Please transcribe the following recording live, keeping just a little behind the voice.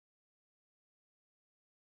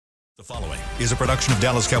The following is a production of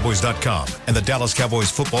DallasCowboys.com and the Dallas Cowboys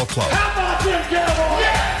Football Club. How about them Cowboys?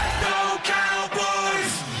 Yeah! Go Cowboys!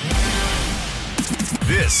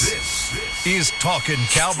 This is Talkin'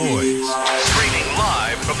 Cowboys. Streaming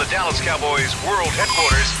live from the Dallas Cowboys World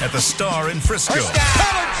Headquarters at the Star in Frisco.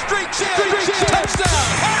 Pollard streaks in. Touchdown.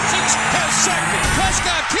 Parsons has sacked it.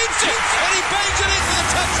 Prescott keeps it, and he bangs it in for the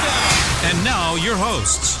touchdown. And now your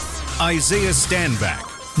hosts, Isaiah Stanback,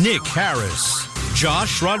 Nick Harris,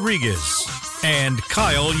 Josh Rodriguez, and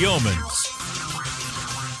Kyle Yeomans.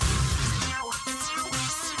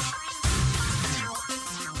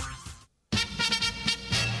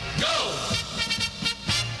 Go!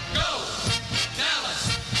 Go!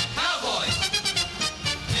 Dallas Cowboys!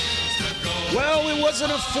 Well, it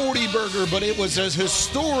wasn't a 40-burger, but it was a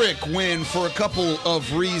historic win for a couple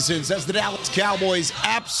of reasons as the Dallas Cowboys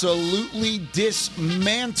absolutely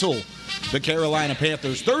dismantle the Carolina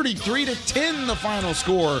Panthers. 33-10 the final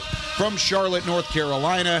score from Charlotte, North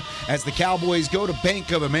Carolina, as the Cowboys go to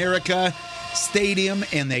Bank of America Stadium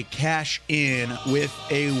and they cash in with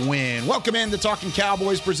a win. Welcome in to Talkin'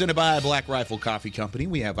 Cowboys, presented by Black Rifle Coffee Company.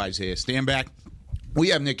 We have Isaiah Stanback. We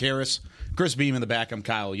have Nick Harris. Chris Beam in the back. I'm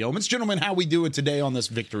Kyle Yeomans. Gentlemen, how we doing today on this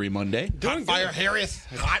Victory Monday? Hot fire Harris.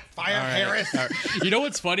 Hot fire Harris. Right. You know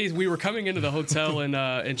what's funny is we were coming into the hotel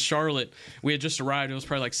in Charlotte. We had just arrived. It was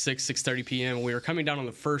probably like 6:30 p.m. We were coming down on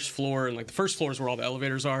the first floor, and like the first floor is where all the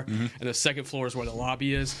elevators are, and the second floor is where the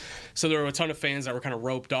lobby is. So there were a ton of fans that were kind of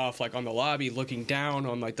roped off like on the lobby, looking down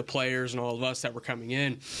on like the players and all of us that were coming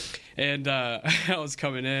in. And I was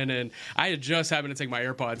coming in, and I had just happened to take my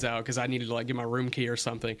AirPods out because I needed to like get my room key or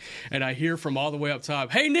something. And I hear from all the way up top,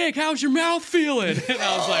 "Hey Nick, how's your mouth feeling?" And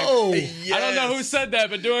I was like, yes. I don't know who said that,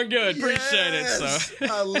 but doing good. Appreciate it. So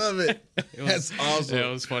I love it. That's awesome. yeah,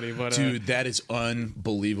 it was funny, but Dude, that is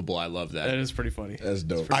unbelievable. I love that. that is pretty funny. That's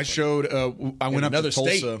dope. I showed, I went up to another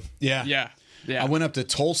Tulsa. state. Yeah. I went up to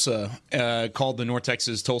Tulsa, called the North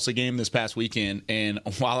Texas Tulsa game this past weekend, and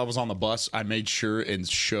while I was on the bus, I made sure and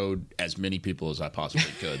showed as many people as I possibly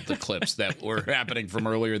could the clips that were happening from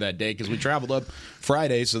earlier that day, because we traveled up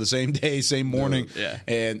Friday, so the same day, same morning. Yeah.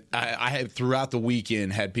 And I had throughout the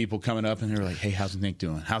weekend had people coming up, and they were like, "Hey, how's Nick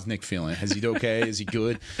doing? How's Nick feeling? Is he okay? Is he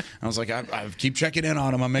good?" I was like, I keep checking in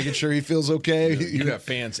on him. I'm making sure he feels okay. You got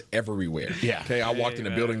fans everywhere. Yeah. Okay, I walked in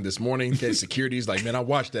the building this morning. Okay, security's like, "Man, I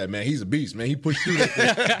watched that, man. He's a beast, man. He pushed through that thing."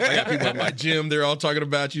 I got people at my gym. They're all talking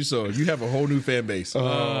about you. So you have a whole new fan base.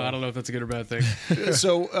 I don't know if that's a good or bad thing.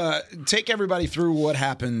 So take everybody through what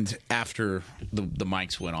happened after the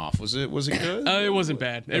mics went off. Was it good? It wasn't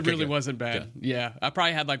bad. It really good. wasn't bad. Yeah. I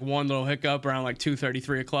probably had like one little hiccup around like 2:30,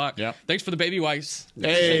 3 o'clock. Yep. Thanks for the baby wipes.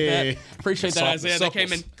 Hey. Appreciate that, Isaiah. They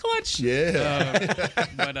came in clutch. Yeah.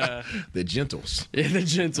 But The gentles. yeah, the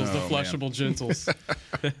gentles, the flushable gentles.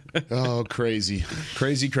 Oh, crazy.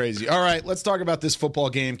 All right, let's talk about this football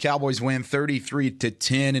game. Cowboys win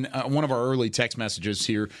 33-10. And one of our early text messages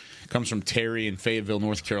here comes from Terry in Fayetteville,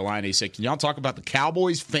 North Carolina. He said, "Can y'all talk about the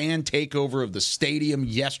Cowboys fan takeover of the stadium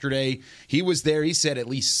yesterday?" He was there. He said at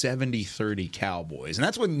least 70-30 Cowboys. And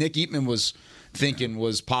that's what Nick Eatman was thinking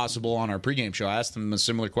was possible on our pregame show. I asked him a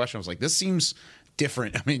similar question. I was like, this seems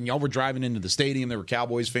different. I mean, y'all were driving into the stadium. There were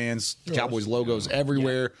Cowboys fans, Cowboys logos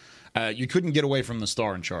everywhere. You couldn't get away from the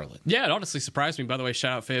Star in Charlotte. Yeah, it honestly surprised me. By the way,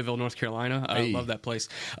 shout out Fayetteville, North Carolina. I love that place.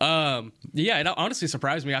 Yeah, it honestly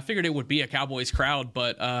surprised me. I figured it would be a Cowboys crowd,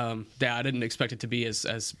 but yeah, I didn't expect it to be as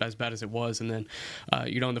bad as it was. And then,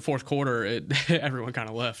 in the fourth quarter, everyone kind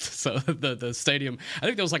of left. So the stadium, I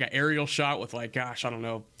think there was like an aerial shot with like, gosh, I don't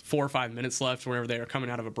know, 4 or 5 minutes left whenever they were coming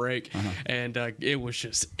out of a break, and it was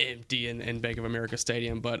just empty in Bank of America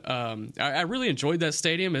Stadium. But I really enjoyed that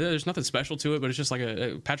stadium. There's nothing special to it, but it's just like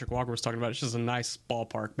a Patrick Walker was talking about. It's just a nice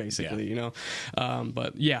ballpark, basically,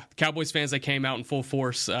 But yeah, Cowboys fans, they came out in full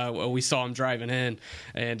force. We saw them driving in,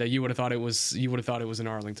 and you would have thought it was in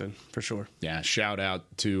Arlington for sure. Yeah, shout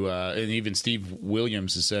out to and even Steve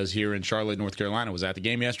Williams, it says here in Charlotte, North Carolina, was at the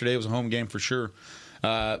game yesterday. It was a home game for sure.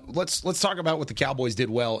 Let's talk about what the Cowboys did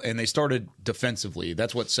well, and they started defensively.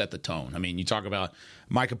 That's what set the tone. I mean, you talk about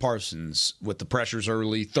Micah Parsons with the pressures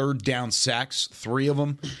early, third down sacks, 3 of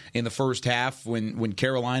them in the first half when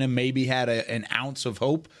Carolina maybe had an ounce of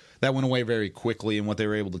hope. That went away very quickly, and what they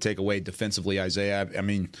were able to take away defensively, Isaiah. I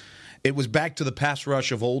mean, it was back to the pass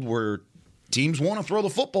rush of old where teams want to throw the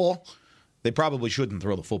football. They probably shouldn't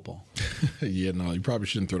throw the football. Yeah, no, you probably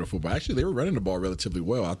shouldn't throw the football. Actually, they were running the ball relatively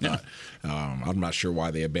well, I thought. Yeah. I'm not sure why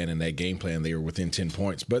they abandoned that game plan. They were within 10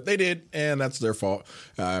 points, but they did, and that's their fault.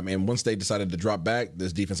 And once they decided to drop back,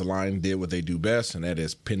 this defensive line did what they do best, and that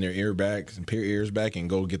is pin their ears back and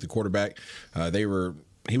go get the quarterback. They were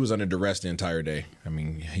he was under duress the entire day. I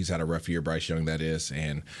mean, he's had a rough year, Bryce Young, that is,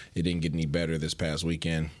 and it didn't get any better this past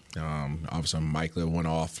weekend. Obviously, Micah went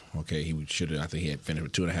off. Okay, he should have. I think he had finished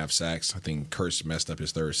with 2.5 sacks. I think Kurtz messed up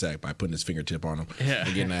his third sack by putting his fingertip on him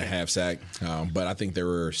and getting that half sack. But I think there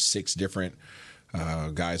were 6 different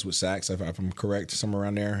guys with sacks, if I'm correct, somewhere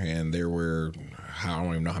around there, and there were I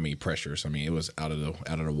don't even know how many pressures. I mean, it was out of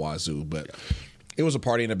the wazoo, but. It was a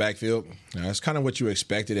party in the backfield. It's kind of what you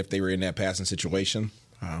expected if they were in that passing situation.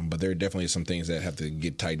 But there are definitely some things that have to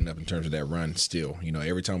get tightened up in terms of that run still.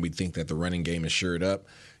 Every time we think that the running game is shored up,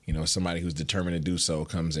 somebody who's determined to do so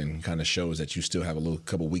comes and kind of shows that you still have a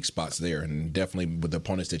couple weak spots there. And definitely with the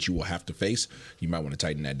opponents that you will have to face, you might want to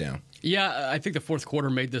tighten that down. Yeah, I think the fourth quarter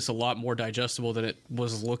made this a lot more digestible than it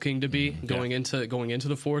was looking to be going into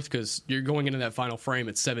the fourth, because you're going into that final frame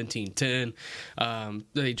at 17-10.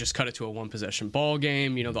 They just cut it to a one-possession ball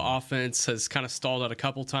game. The offense has kind of stalled out a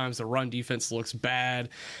couple times. The run defense looks bad.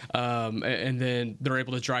 And then they're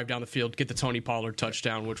able to drive down the field, get the Tony Pollard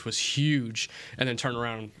touchdown, which was huge, and then turn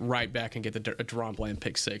around right back and get the DaRon Bland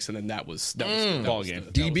pick six. And then that was the ball game.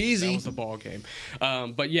 That was the ball game.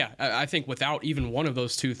 But yeah, I think without even one of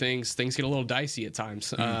those two things get a little dicey at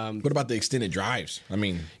times. What about the extended drives? I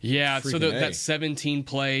mean, yeah, so that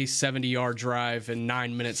 17-play, 70-yard drive in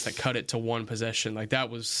 9 minutes that cut it to one possession, like that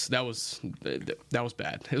was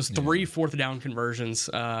bad. It was 3 fourth down conversions.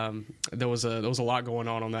 There was a lot going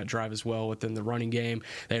on that drive as well within the running game.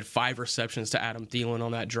 They had 5 receptions to Adam Thielen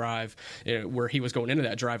on that drive, where he was going into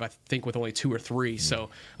that drive, I think, with only 2 or 3. So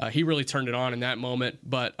he really turned it on in that moment.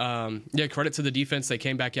 But credit to the defense. They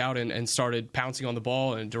came back out and started pouncing on the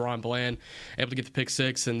ball, and DaRon Bland able to get the pick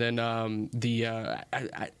six. And then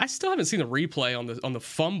I still haven't seen the replay on the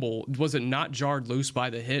fumble. Was it not jarred loose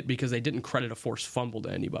by the hit, because they didn't credit a forced fumble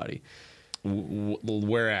to anybody?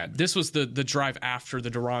 Where at? This was the drive after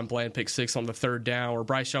the DaRon Bland pick six on the 3rd down, where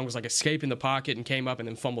Bryce Young was like escaping the pocket and came up and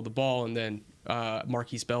then fumbled the ball, and then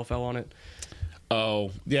Marquise Bell fell on it.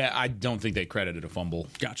 Oh, yeah, I don't think they credited a fumble.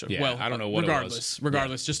 Gotcha. Yeah, well, I don't know what it was.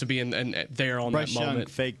 Regardless, just to be in there on Bryce that moment. Young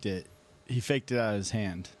faked it. He faked it out of his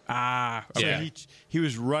hand. Okay. Yeah. He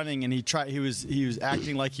was running, and he was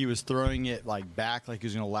acting like he was throwing it back, like he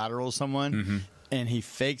was going to lateral someone. Mm-hmm. And he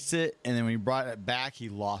fakes it, and then when he brought it back, he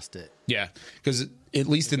lost it. Yeah, because at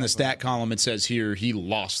least in the stat column, it says here he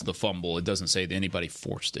lost the fumble. It doesn't say that anybody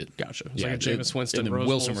forced it. Gotcha. It's like a Jameis Winston. And then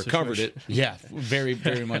Wilson recovered it. Yeah, very,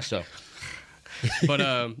 very much so.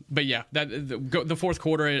 But yeah, the fourth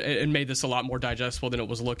quarter it made this a lot more digestible than it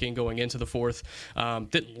was looking going into the fourth.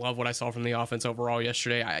 Didn't love what I saw from the offense overall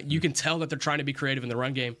yesterday. You can tell that they're trying to be creative in the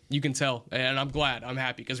run game. You can tell, and I'm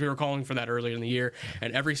happy, because we were calling for that earlier in the year.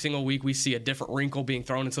 And every single week we see a different wrinkle being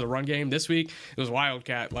thrown into the run game. This week it was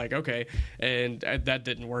Wildcat, okay, and that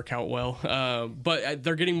didn't work out well. But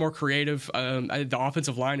they're getting more creative. The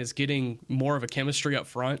offensive line is getting more of a chemistry up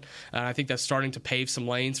front. I think that's starting to pave some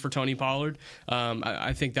lanes for Tony Pollard.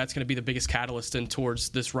 I think that's going to be the biggest catalyst towards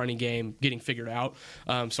this running game getting figured out.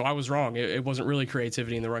 So I was wrong. It wasn't really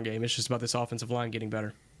creativity in the run game. It's just about this offensive line getting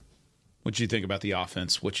better. What do you think about the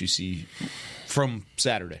offense? What you see from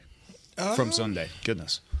Saturday, from Sunday?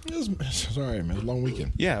 Goodness. Sorry, man. It was a long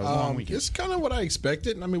weekend. Yeah, it was a long weekend. It's kind of what I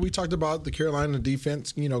expected. I mean, we talked about the Carolina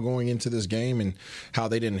defense, going into this game, and how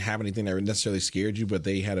they didn't have anything that necessarily scared you, but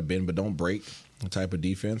they had a bend but don't break type of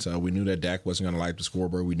defense. We knew that Dak wasn't going to light up the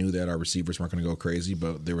scoreboard. We knew that our receivers weren't going to go crazy,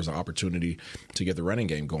 but there was an opportunity to get the running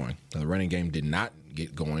game going. The running game did not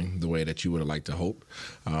get going the way that you would have liked to hope,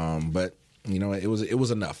 but it was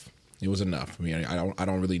enough. It was enough. I mean, I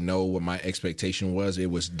don't really know what my expectation was. It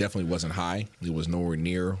was definitely wasn't high. It was nowhere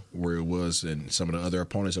near where it was in some of the other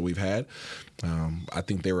opponents that we've had. I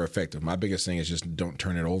think they were effective. My biggest thing is just don't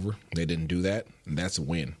turn it over. They didn't do that, and that's a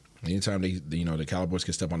win. Anytime the Cowboys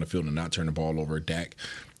can step on the field and not turn the ball over, Dak,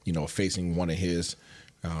 facing one of his,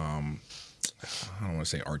 I don't want to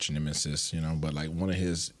say arch nemesis, but like one of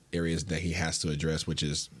his areas that he has to address, which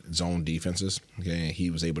is zone defenses. Okay, and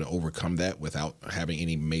he was able to overcome that without having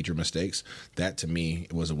any major mistakes. That to me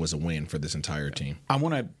was a win for this entire team. I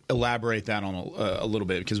want to elaborate that on a little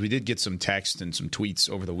bit, because we did get some text and some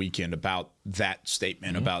tweets over the weekend about that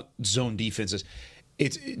statement about zone defenses.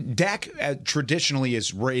 Dak traditionally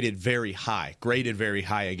is graded very high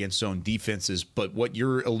against zone defenses, but what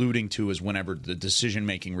you're alluding to is whenever the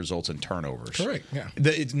decision-making results in turnovers. Correct, yeah.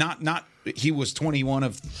 It's not he was 21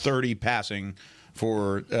 of 30 passing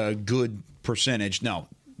for a good percentage. No,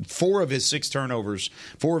 4 of his 6 turnovers,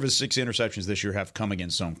 4 of his 6 interceptions this year have come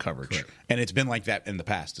against zone coverage. Correct. And it's been like that in the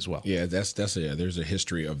past as well. Yeah, there's a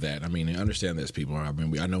history of that. I mean, understand this, people. I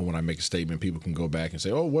mean, I know when I make a statement, people can go back and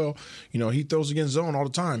say, "Oh, well, he throws against zone all the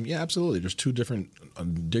time." Yeah, absolutely. There's 2 different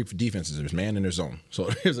defenses. There's man and there's zone. So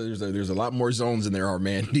there's a lot more zones than there are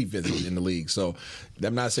man defenses in the league. So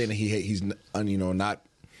I'm not saying that he's not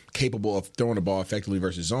capable of throwing the ball effectively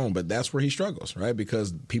versus zone, but that's where he struggles, right?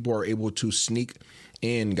 Because people are able to sneak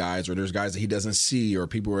in guys, or there's guys that he doesn't see, or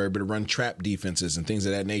people are able to run trap defenses and things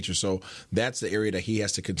of that nature. So that's the area that he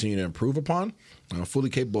has to continue to improve upon. Fully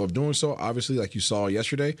capable of doing so, obviously, like you saw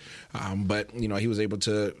yesterday. But he was able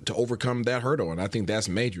to overcome that hurdle, and I think that's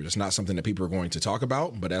major. It's not something that people are going to talk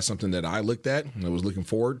about, but that's something that I looked at and I was looking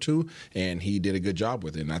forward to, and he did a good job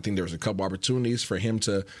with it. And I think there was a couple opportunities for him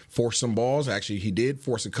to force some balls. Actually, he did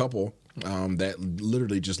force a couple that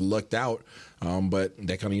literally just lucked out, but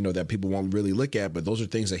that kind of that people won't really look at. But those are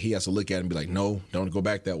things that he has to look at and be like, no, don't go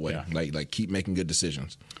back that way. Yeah. Like keep making good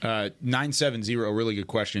decisions. 970, really good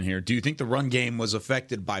question here. Do you think the run game was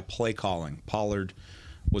affected by play calling? Pollard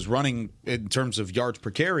was running, in terms of yards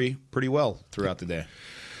per carry, pretty well throughout the day.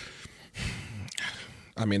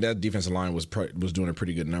 I mean, that defensive line was doing a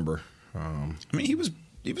pretty good number.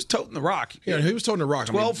 He was toting the rock. Yeah, he was toting the rock.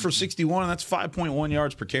 12 for 61, that's 5.1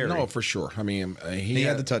 yards per carry. No, for sure. I mean, he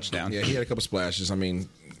had the touchdown. Yeah, he had a couple splashes. I mean,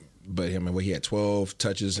 but he had 12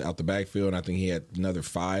 touches out the backfield, and I think he had another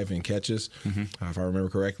 5 in catches, if I remember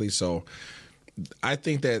correctly. So I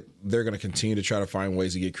think that they're going to continue to try to find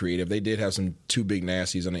ways to get creative. They did have some 2 big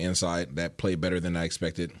nasties on the inside that played better than I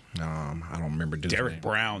expected. I don't remember. Derek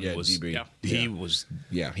Brown was DB. He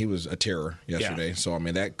was a terror yesterday. Yeah. So I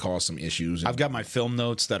mean that caused some issues. I've got my film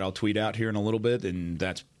notes that I'll tweet out here in a little bit, and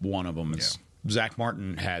that's one of them. Zach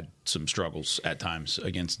Martin had some struggles at times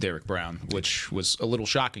against Derek Brown, which was a little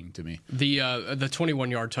shocking to me. The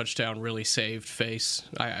 21-yard touchdown really saved face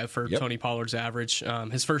for Tony Pollard's average.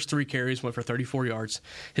 His first 3 carries went for 34 yards.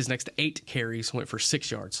 His next 8 carries went for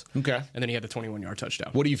 6 yards. Okay. And then he had the 21-yard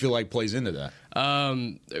touchdown. What do you feel like plays into that?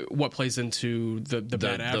 What plays into the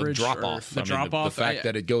bad average? The drop-off. The drop-off. The fact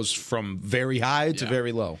that it goes from very high to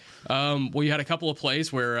very low. Well, you had a couple of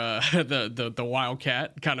plays where the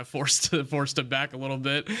Wildcat kind of forced him back a little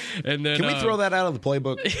bit. And then, can we throw that out of the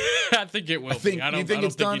playbook? I think it will be. I don't think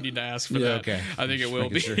you need to ask for that. Okay. I think it will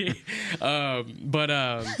be. Sure.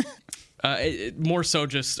 More so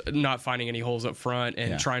just not finding any holes up front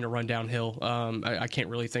and trying to run downhill. I can't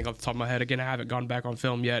really think off the top of my head. Again, I haven't gone back on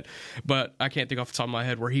film yet, but I can't think off the top of my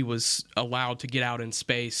head where he was allowed to get out in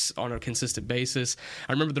space on a consistent basis.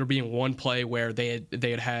 I remember there being one play where they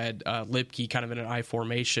had Lipke kind of in an I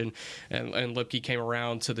formation, and Lipke came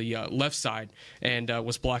around to the left side and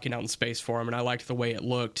was blocking out in space for him, and I liked the way it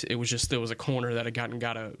looked. It was just there was a corner that had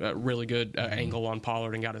got a really good angle on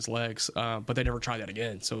Pollard and got his legs, but they never tried that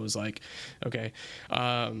again. So it was like, okay.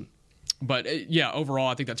 But overall,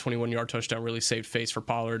 I think that 21-yard touchdown really saved face for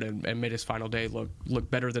Pollard and made his final day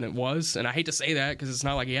look better than it was. And I hate to say that because it's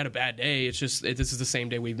not like he had a bad day. It's just this is the same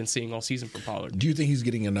day we've been seeing all season for Pollard. Do you think he's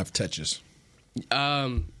getting enough touches?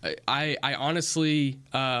 I honestly.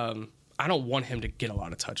 I don't want him to get a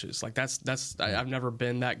lot of touches. Like I've never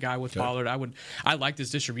been that guy with Pollard. I like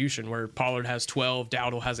this distribution where Pollard has 12,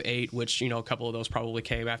 Dowdle has 8, which a couple of those probably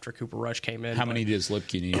came after Cooper Rush came in. How many does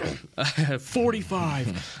Lipke need?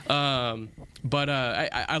 45.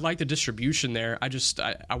 I like the distribution there.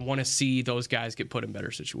 I want to see those guys get put in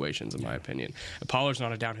better situations, in my opinion. Pollard's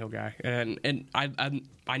not a downhill guy, and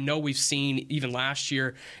I know we've seen even last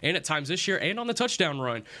year and at times this year and on the touchdown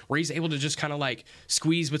run where he's able to just kind of like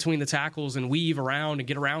squeeze between the tackles and weave around and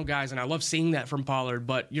get around guys, and I love seeing that from Pollard,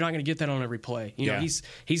 but you're not going to get that on every play.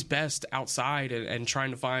 He's best outside and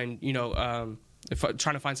trying to find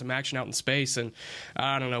trying to find some action out in space, and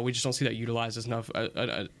I don't know, we just don't see that utilized enough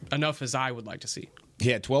as I would like to see. He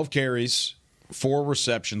had 12 carries, 4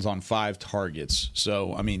 receptions on 5 targets.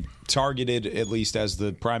 So, I mean, targeted at least as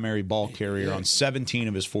the primary ball carrier on 17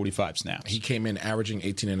 of his 45 snaps. He came in averaging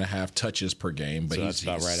 18.5 touches per game, but he's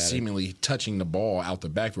seemingly touching the ball out the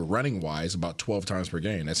backfield running-wise about 12 times per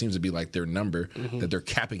game. That seems to be like their number that they're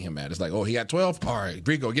capping him at. It's like, oh, he got 12? All right,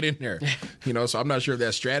 Rico, get in there. So I'm not sure if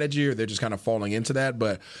that's strategy or they're just kind of falling into that,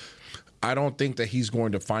 but I don't think that he's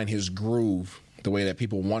going to find his groove the way that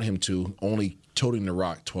people want him to, only toting the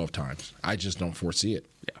rock 12 times. I just don't foresee it.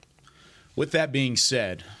 Yeah. With that being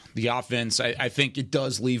said, the offense, I think it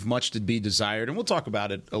does leave much to be desired, and we'll talk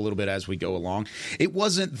about it a little bit as we go along. It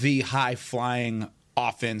wasn't the high-flying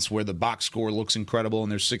offense where the box score looks incredible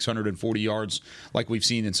and there's 640 yards like we've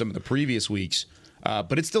seen in some of the previous weeks.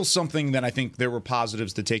 But it's still something that I think there were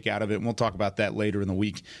positives to take out of it, and we'll talk about that later in the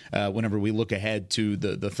week whenever we look ahead to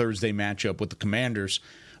the Thursday matchup with the Commanders.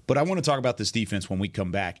 But I want to talk about this defense when we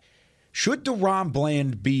come back. Should DaRon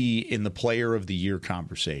Bland be in the Player of the Year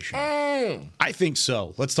conversation? I think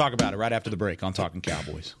so. Let's talk about it right after the break on Talkin'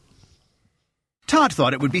 Cowboys. Todd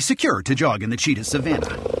thought it would be secure to jog in the cheetah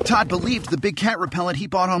savanna. Todd believed the big cat repellent he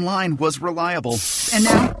bought online was reliable. And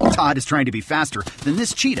now, Todd is trying to be faster than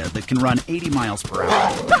this cheetah that can run 80 miles per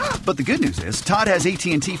hour. But the good news is, Todd has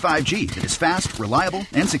AT&T 5G that is fast, reliable,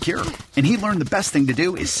 and secure. And he learned the best thing to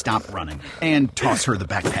do is stop running and toss her the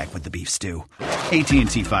backpack with the beef stew. AT&T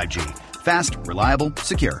 5G. Fast, reliable,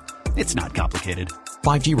 secure. It's not complicated.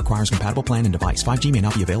 5G requires compatible plan and device. 5G may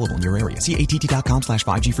not be available in your area. See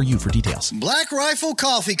att.com/5G for you for details. Black Rifle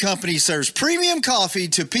Coffee Company serves premium coffee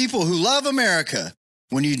to people who love America.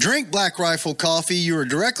 When you drink Black Rifle coffee, you are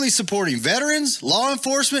directly supporting veterans, law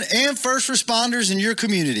enforcement, and first responders in your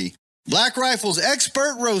community. Black Rifle's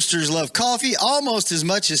expert roasters love coffee almost as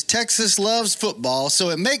much as Texas loves football, so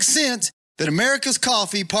it makes sense that America's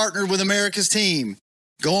Coffee partnered with America's team.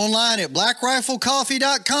 Go online at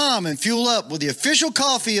blackriflecoffee.com and fuel up with the official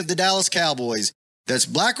coffee of the Dallas Cowboys. That's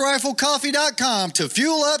blackriflecoffee.com to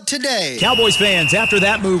fuel up today. Cowboys fans, after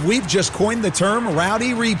that move, we've just coined the term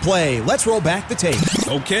Rowdy Replay. Let's roll back the tape.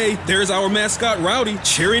 Okay, there's our mascot Rowdy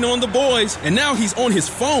cheering on the boys. And now he's on his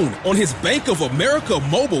phone, on his Bank of America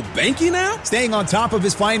mobile banking app? Staying on top of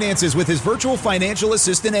his finances with his virtual financial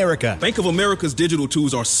assistant, Erica. Bank of America's digital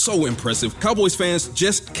tools are so impressive. Cowboys fans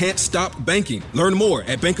just can't stop banking. Learn more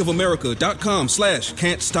at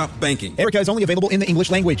bankofamerica.com/can't stop banking. Erica is only available in the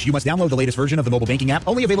English language. You must download the latest version of the mobile banking app,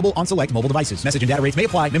 only available on select mobile devices. Message and data rates may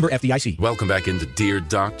apply. Member FDIC. Welcome back into Dear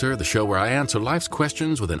Doctor, the show where I answer life's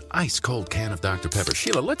questions with an ice-cold can of Dr. Pepper.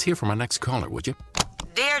 Sheila, let's hear from our next caller, would you?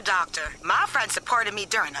 Dear Doctor, my friend supported me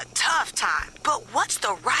during a tough time, but what's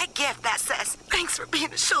the right gift that says, thanks for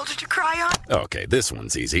being a shoulder to cry on? Okay, this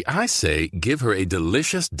one's easy. I say give her a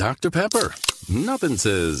delicious Dr. Pepper. Nothing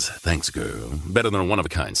says, thanks, girl, better than a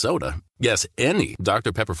one-of-a-kind soda. Yes, any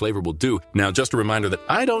Dr. Pepper flavor will do. Now, just a reminder that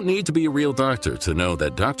I don't need to be a real doctor to know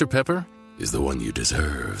that Dr. Pepper is the one you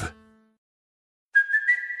deserve.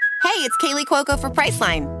 Hey, it's Kaylee Cuoco for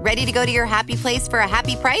Priceline. Ready to go to your happy place for a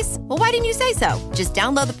happy price? Well, why didn't you say so? Just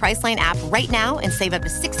download the Priceline app right now and save up to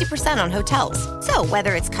 60% on hotels. So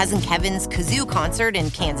whether it's Cousin Kevin's Kazoo Concert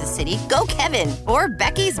in Kansas City, go Kevin, or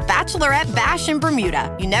Becky's Bachelorette Bash in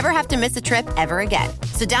Bermuda, you never have to miss a trip ever again.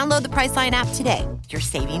 So download the Priceline app today. Your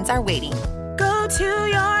savings are waiting. Go to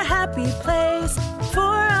your happy place for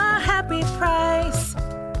a happy price.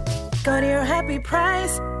 Go to your happy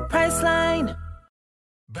price, Priceline.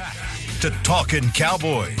 Back to Talkin'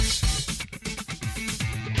 Cowboys.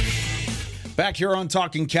 Back here on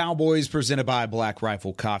Talkin' Cowboys, presented by Black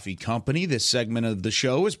Rifle Coffee Company. This segment of the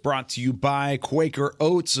show is brought to you by Quaker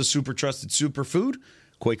Oats, a super trusted superfood.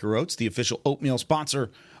 Quaker Oats, the official oatmeal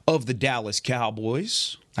sponsor of the Dallas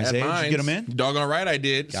Cowboys. Isaiah, did you get them in? Doggone right I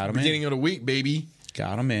did. Got them beginning of the week, baby.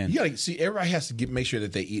 Got them in. You gotta see, everybody has to make sure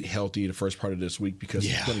that they eat healthy the first part of this week because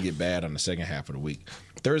it's going to get bad on the second half of the week.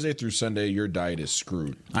 Thursday through Sunday, your diet is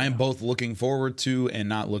screwed. I am both looking forward to and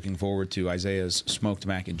not looking forward to Isaiah's smoked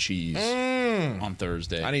mac and cheese on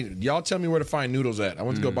Thursday. Y'all tell me where to find noodles at. I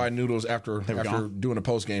went to go buy noodles after doing a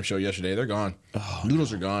post-game show yesterday. They're gone. Oh,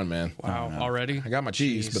 noodles are gone, man. Wow, already? I got my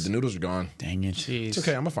cheese, but the noodles are gone. Dang it. Jeez. It's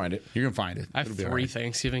okay. I'm going to find it. You're going to find it. I have 3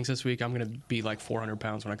 Thanksgivings this week. I'm going to be like 400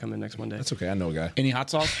 pounds when I come in next Monday. That's okay. I know a guy. Any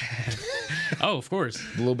hot sauce? Oh, of course.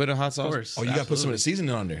 A little bit of hot sauce? Of course. Oh, you got to put some of the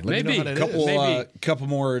seasoning on there. Maybe. Me know how that is.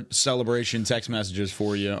 Couple more celebration text messages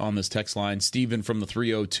for you on this text line. Steven from the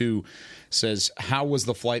 302 says, how was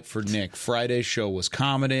the flight for Nick? Friday's show was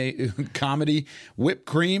comedy, whipped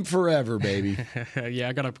cream forever, baby. Yeah,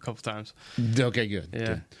 I got up a couple times. Okay, good. Yeah.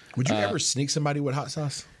 Good. Would you ever sneak somebody with hot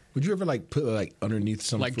sauce? Would you ever put underneath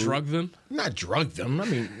some food? Drug them? Not drug them. I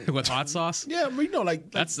mean, with hot sauce? Yeah,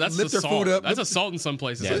 but that's lift their food up. That's a salt in some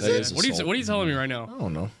places. Yeah, that is what are you telling me right now? I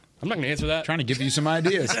don't know. I'm not going to answer that. Trying to give you some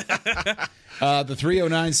ideas. The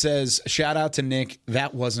 309 says, shout out to Nick.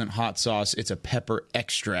 That wasn't hot sauce. It's a pepper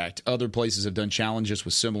extract. Other places have done challenges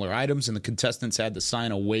with similar items, and the contestants had to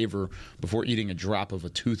sign a waiver before eating a drop of a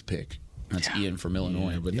toothpick. That's Ian from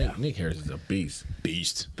Illinois. Yeah, but Nick Harris is a beast.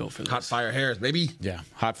 Built for this. Hot fire Harris, baby. Yeah,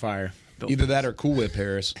 hot fire. Either that or Cool Whip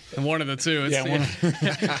Harris. And one of the two.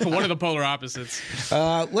 It's one of the polar opposites.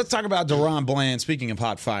 Let's talk about DaRon Bland. Speaking of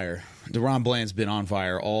hot fire, DaRon Bland's been on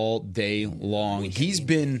fire all day long. He's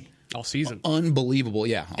been all season unbelievable.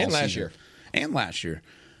 Yeah, all and last season. year. And last year.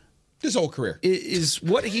 His whole career. Is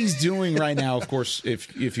what he's doing right now, of course,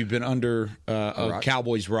 if you've been under a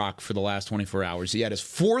Cowboys rock for the last 24 hours, he had his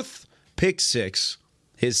 4th pick six,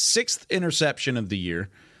 his 6th interception of the year,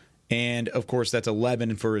 and, of course, that's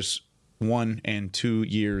 11 for his 1 and 2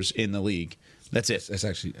 years in the league. That's it. That's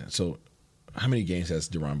actually – so how many games has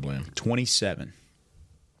DaRon Bland? 27.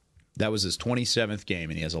 That was his 27th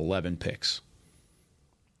game, and he has 11 picks.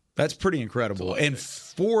 That's pretty incredible. And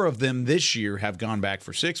 4 of them this year have gone back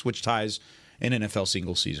for 6, which ties an NFL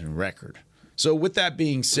single-season record. So with that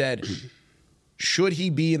being said, should he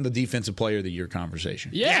be in the Defensive Player of the Year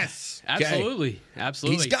conversation? Yes, absolutely. Okay.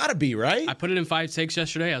 Absolutely. He's got to be, right? I put it in 5 takes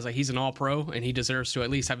yesterday. I was like, he's an all-pro, and he deserves to at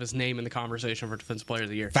least have his name in the conversation for Defensive Player of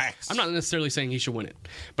the Year. Facts. I'm not necessarily saying he should win it,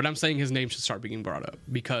 but I'm saying his name should start being brought up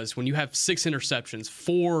because when you have 6 interceptions,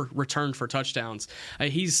 4 returned for touchdowns,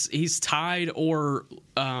 he's tied or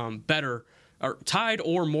better or tied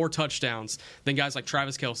or more touchdowns than guys like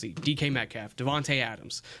Travis Kelce, DK Metcalf, Devontae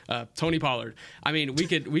Adams, Tony Pollard. I mean, we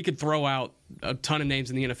could throw out a ton of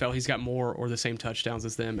names in the NFL. He's got more or the same touchdowns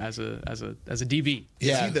as them as a DB.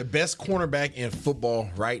 Yeah. Is he the best cornerback in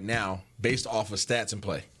football right now based off of stats and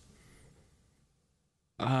play?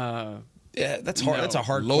 Yeah, that's hard. No. That's a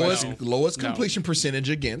hard Lowest question. completion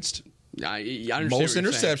percentage against. I understand most what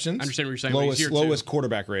you're saying. interceptions. I understand what you're saying. Lowest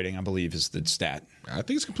quarterback rating, I believe, is the stat. I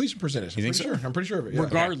think it's completion percentage. You think so? I'm pretty sure of it. Yeah.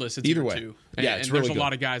 Regardless, it's Either either way. two. Yeah, and it's there's really a good.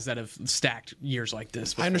 lot of guys that have stacked years like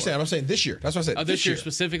this before. I understand. I'm saying this year. That's what I said. This year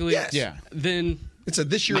specifically? Yes. Yeah. Then it's a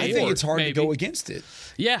this year. I think award. it's hard maybe. to go against it.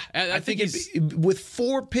 Yeah, I think it's he's with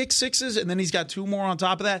 4 pick sixes, and then he's got 2 more on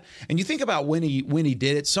top of that. And you think about when he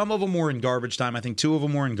did it. Some of them were in garbage time. I think 2 of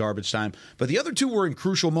them were in garbage time, but the other 2 were in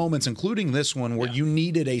crucial moments, including this one where you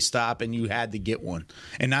needed a stop and you had to get one.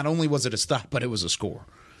 And not only was it a stop, but it was a score.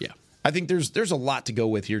 Yeah, I think there's a lot to go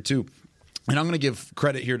with here too. And I'm going to give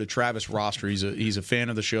credit here to Travis Roster. He's a fan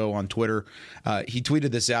of the show on Twitter. He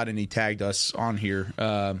tweeted this out and he tagged us on here.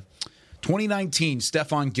 2019,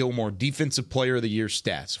 Stephon Gilmore, Defensive Player of the Year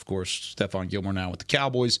stats. Of course, Stephon Gilmore now with the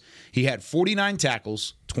Cowboys. He had 49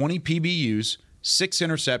 tackles, 20 PBUs, 6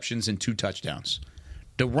 interceptions, and 2 touchdowns.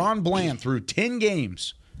 DaRon Bland, through 10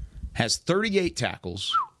 games, has 38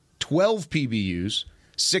 tackles, 12 PBUs,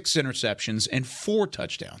 6 interceptions, and 4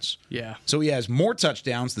 touchdowns. Yeah. So he has more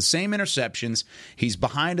touchdowns, the same interceptions. He's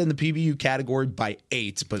behind in the PBU category by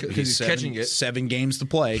 8, but he's catching it. 7 games to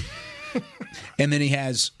play. And then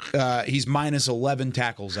he's minus 11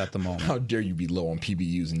 tackles at the moment. How dare you be low on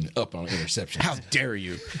PBUs and up on interceptions? How dare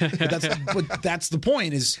you? But that's the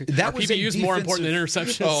point. Is that was PBU is more important than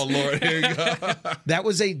interceptions? Oh Lord, here you go. That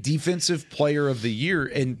was a Defensive Player of the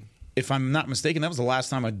Year, and if I'm not mistaken, that was the last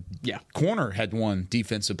time a corner had won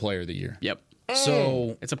Defensive Player of the Year. Yep.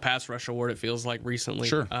 So it's a pass rush award, it feels like, recently.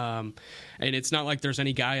 Sure. And it's not like there's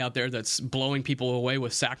any guy out there that's blowing people away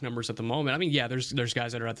with sack numbers at the moment. I mean, yeah, there's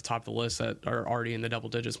guys that are at the top of the list that are already in the double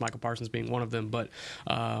digits, Michael Parsons being one of them. But,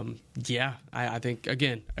 I think,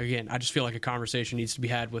 again, I just feel like a conversation needs to be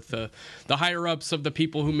had with the higher-ups of the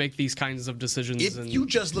people who make these kinds of decisions. If you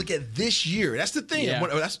just look at this year, that's the thing.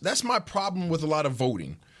 Yeah. That's my problem with a lot of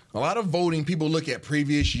voting. A lot of voting, people look at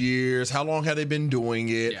previous years. How long have they been doing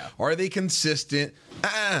it? Yeah. Are they consistent?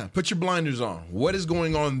 Put your blinders on. What is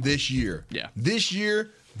going on this year? Yeah. This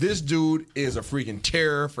year, this dude is a freaking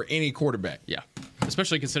terror for any quarterback. Yeah.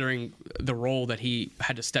 Especially considering the role that he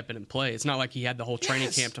had to step in and play. It's not like he had the whole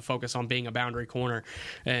training camp to focus on being a boundary corner.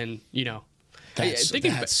 And,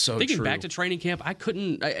 thinking back to training camp, I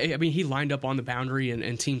couldn't. I mean, he lined up on the boundary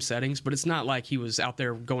and team settings, but it's not like he was out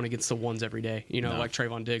there going against the ones every day. Like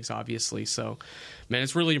Trayvon Diggs, obviously. So, man,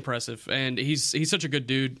 it's really impressive, and he's such a good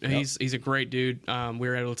dude. Yep. He's a great dude. We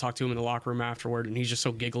were able to talk to him in the locker room afterward, and he's just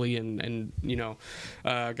so giggly and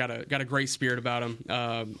got a great spirit about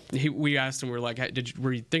him. We asked him, we were like,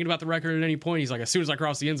 were you thinking about the record at any point? He's like, as soon as I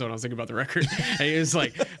crossed the end zone, I was thinking about the record. And he was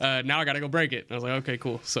like, now I got to go break it. And I was like, okay,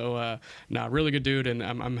 cool. So, really good dude, and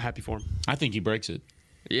I'm happy for him. I think he breaks it.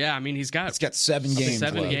 Yeah, I mean, he's got 7 games.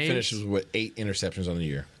 7 games. Finishes with 8 interceptions on the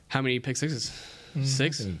year. How many pick sixes?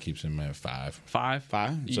 6? He keeps him at 5. 5?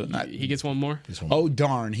 So he gets one more? Oh,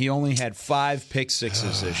 darn. He only had 5 pick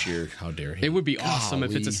sixes this year. How dare he? It would be awesome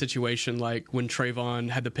if it's a situation like when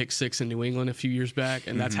Trayvon had the pick 6 in New England a few years back,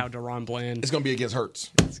 and that's how DaRon Bland... It's going to be against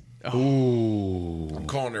Hurts. Ooh. I'm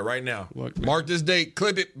calling it right now. Look, mark this date.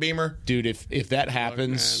 Clip it, Beamer. Dude, if that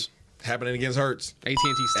happens... happening against Hurts. AT&T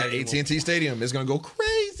Stadium. At AT&T Stadium. It's going to go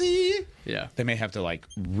crazy. Yeah. They may have to,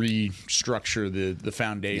 restructure the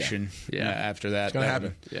foundation after that. It's going to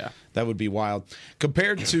happen. Yeah. That would be wild.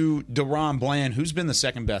 Compared to DaRon Bland, who's been the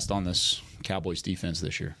second best on this Cowboys defense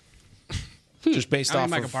this year? Just based off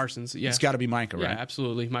Micah of Parsons. Yeah, it's got to be Micah, right? Yeah,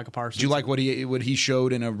 absolutely, Micah Parsons. Do you like what he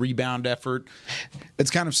showed in a rebound effort?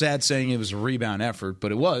 It's kind of sad saying it was a rebound effort,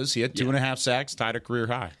 but it was. He had 2.5 sacks, tied a career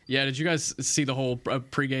high. Yeah, did you guys see the whole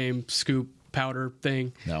pregame scoop powder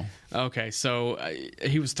thing? No. Okay, so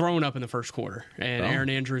he was thrown up in the first quarter, and Aaron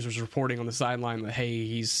Andrews was reporting on the sideline that, hey,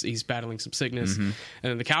 he's battling some sickness. And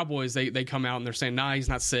then the Cowboys, they come out and they're saying, nah, he's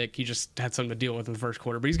not sick. He just had something to deal with in the first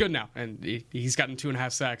quarter, but he's good now. And he's gotten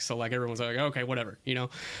 2.5 sacks, so like everyone's like, okay, whatever, you know?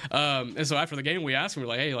 And so after the game, we asked him, we're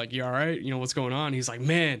like, hey, like, you all right? You know, what's going on? He's like,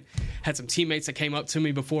 man, had some teammates that came up to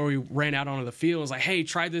me before we ran out onto the field. I was like, hey,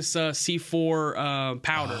 try this C4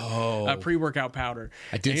 powder, pre-workout powder.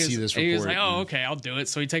 I did see this report. He was like, oh, okay, I'll do it.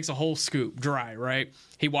 So he takes a whole scoop, dry, right?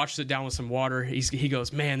 He washes it down with some water. He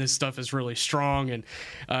goes, man, this stuff is really strong. And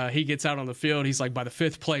he gets out on the field. He's like, by the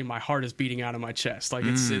 5th play, my heart is beating out of my chest. Like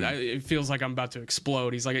it feels like I'm about to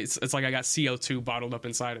explode. He's like, it's like I got CO2 bottled up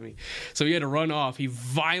inside of me. So he had to run off. He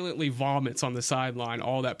violently vomits on the sideline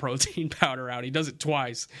all that protein powder out. He does it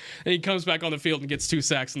twice. And he comes back on the field and gets 2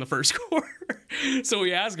 sacks in the first quarter. So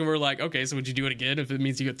we asked him, we're like, okay, so would you do it again if it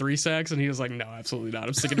means you get 3 sacks? And he was like, no, absolutely not.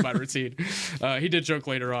 I'm sticking to my routine. He did joke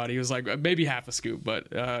later on. He was like, maybe half a scoop, but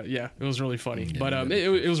yeah, it was really funny. But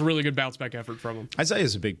it was a really good bounce back effort from him.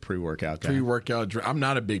 Isaiah's a big pre-workout guy. I'm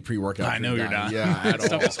not a big pre-workout. I know you're not. Yeah, at that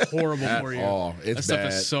stuff is horrible for you. All. It's that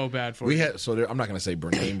bad. Stuff is so bad for you. I'm not going to say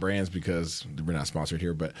name brands because we're not sponsored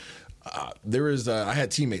here, but there is. I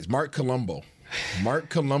had teammates. Mark Colombo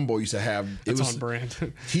used to have. It was on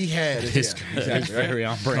brand. He had his very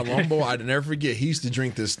on brand. Colombo, I'd never forget. He used to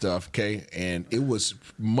drink this stuff, okay, and it was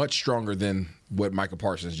much stronger than what Micah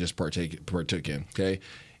Parsons just partook in. Okay,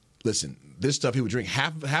 listen, this stuff he would drink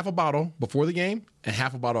half a bottle before the game and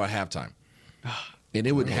half a bottle at halftime, and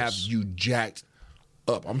it would have you jacked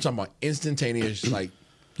up. I'm talking about instantaneous, like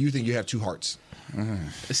you think you have 2 hearts.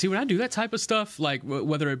 See, when I do that type of stuff, like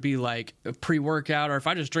whether it be like a pre-workout or if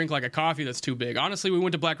I just drink like a coffee that's too big. Honestly, we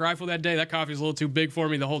went to Black Rifle that day. That coffee was a little too big for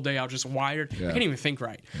me. The whole day I was just wired. I can't even think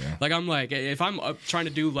right. Yeah. Like I'm like, if I'm trying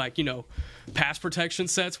to do like, you know, pass protection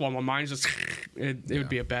sets while my mind's just, it would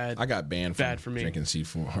be a bad. I got banned for me drinking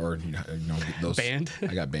C4 or those. Banned?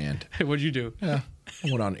 I got banned. What'd you do? Yeah,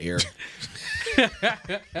 I went on air.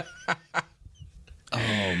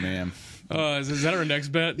 Oh man. Is that our next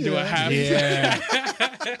bet? Do a half? Yeah.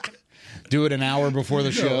 Do it an hour before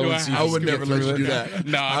the show. I would never let you do that.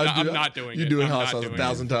 No, I'm not doing it. You do it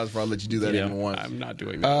 1,000 times before I let you do that even once. I'm not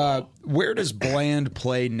doing that. Where does Bland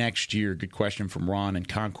play next year? Good question from Ron in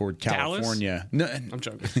Concord, California. Dallas? No, I'm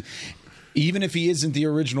joking. Even if he isn't the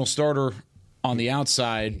original starter on the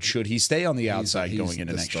outside, should he stay on the outside going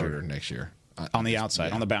into next year? Next year. On the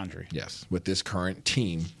outside, on the boundary. Yes. With this current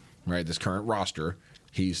team, right, this current roster,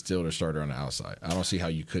 he's still the starter on the outside. I don't see how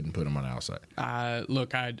you couldn't put him on the outside.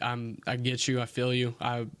 Look, I get you. I feel you.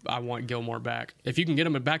 I want Gilmore back. If you can get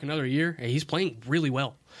him back another year, he's playing really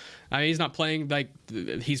well. I mean, he's not playing like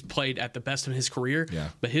he's played at the best of his career,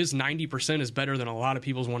 but his 90% is better than a lot of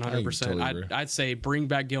people's 100%. I'd say bring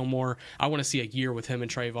back Gilmore. I want to see a year with him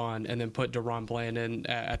and Trayvon, and then put DaRon Bland in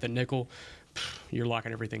at the nickel. You're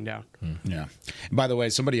locking everything down. Yeah. By the way,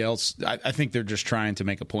 somebody else, I think they're just trying to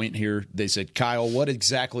make a point here. They said, Kyle, what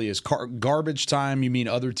exactly is garbage time? You mean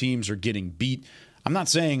other teams are getting beat? I'm not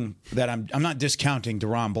saying that I'm not discounting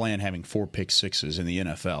DaRon Bland having 4 pick sixes in the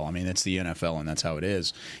NFL. I mean, it's the NFL, and that's how it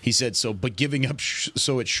is. He said, but giving up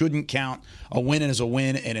so it shouldn't count. A win is a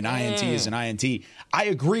win, and an INT is an INT. I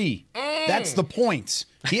agree. That's the point.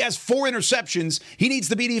 He has 4 interceptions. He needs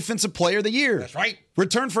to be Defensive Player of the Year. That's right.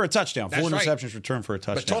 Return for a touchdown. 4 interceptions, return for a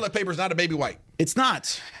touchdown. But toilet paper is not a baby wipe. It's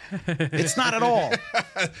not. It's not at all.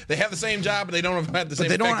 They have the same job, but they don't have the same effectiveness.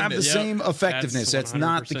 They don't have the same effectiveness. That's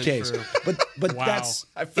not the case. True. But wow.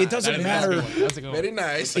 It doesn't matter. Very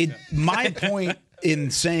nice. My point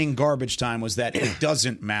in saying garbage time was that it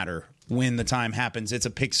doesn't matter when the time happens. It's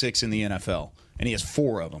a pick six in the NFL, and he has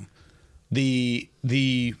 4 of them.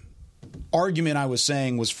 The argument I was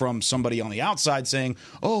saying was from somebody on the outside saying,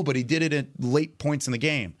 oh, but he did it at late points in the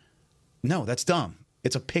game. No, that's dumb.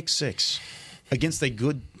 It's a pick six against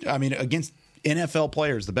against NFL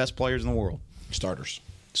players, the best players in the world. Starters,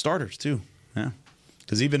 too. Yeah.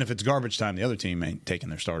 Because even if it's garbage time, the other team ain't taking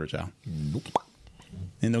their starters out. Nope.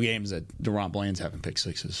 In the games that DaRon Bland's having pick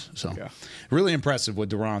sixes. So really impressive what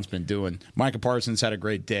DaRon's been doing. Micah Parsons had a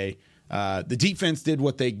great day. The defense did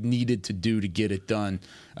what they needed to do to get it done.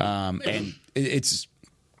 And it's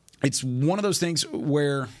one of those things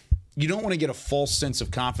where you don't want to get a false sense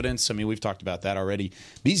of confidence. I mean, we've talked about that already.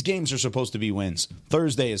 These games are supposed to be wins.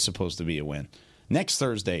 Thursday is supposed to be a win. Next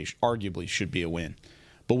Thursday arguably should be a win.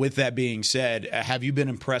 But with that being said, have you been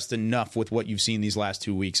impressed enough with what you've seen these last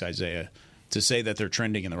 2 weeks, Isaiah, to say that they're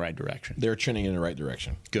trending in the right direction. They're trending in the right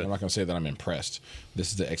direction. Good. I'm not going to say that I'm impressed.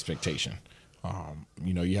 This is the expectation.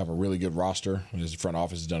 You have a really good roster. The front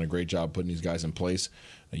office has done a great job putting these guys in place.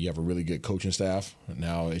 You have a really good coaching staff.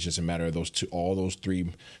 Now it's just a matter of all those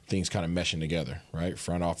three things kind of meshing together, right?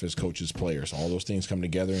 Front office, coaches, players, all those things come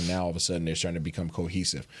together, and now all of a sudden they're starting to become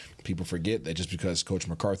cohesive. People forget that just because Coach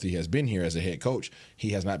McCarthy has been here as a head coach,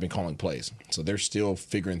 he has not been calling plays. So they're still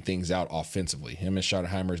figuring things out offensively. Him and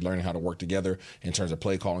Schottenheimer is learning how to work together in terms of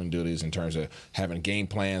play calling duties, in terms of having game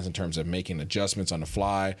plans, in terms of making adjustments on the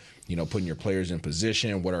fly, putting your players in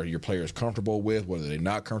position. What are your players comfortable with? What are they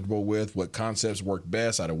not comfortable with? What concepts work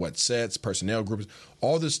best out of what sets, personnel groups?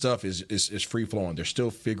 All this stuff is free flowing. They're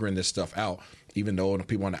still figuring this stuff out, even though the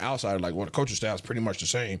people on the outside are like, well, the coaching staff is pretty much the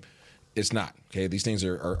same. It's not. Okay, these things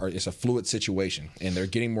are it's a fluid situation, and they're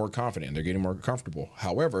getting more confident. They're getting more comfortable.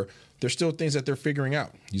 However, there's still things that they're figuring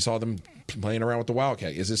out. You saw them playing around with the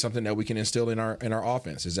Wildcat. Is this something that we can instill in our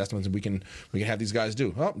offense? Is that something we can have these guys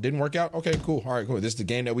do? Oh, didn't work out. Okay, cool. All right, cool. This is the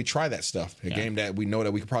game that we try that stuff. A game that we know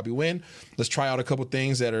that we could probably win. Let's try out a couple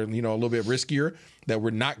things that are a little bit riskier that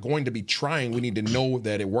we're not going to be trying. We need to know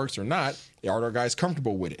that it works or not. Are our guys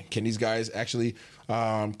comfortable with it? Can these guys actually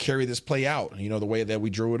carry this play out? The way that we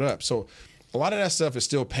drew it up. So a lot of that stuff is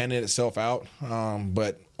still panning itself out,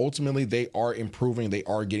 but ultimately they are improving. They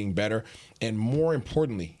are getting better, and more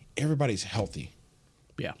importantly, everybody's healthy.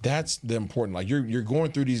 Yeah, that's the important. Like you're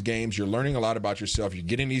going through these games, you're learning a lot about yourself. You're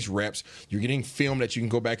getting these reps. You're getting film that you can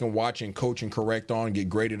go back and watch and coach and correct on, get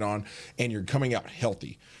graded on, and you're coming out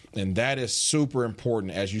healthy. And that is super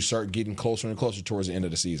important as you start getting closer and closer towards the end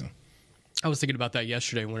of the season. I was thinking about that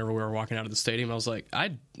yesterday whenever we were walking out of the stadium. I was like,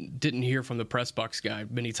 I didn't hear from the press box guy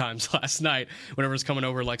many times last night whenever it's coming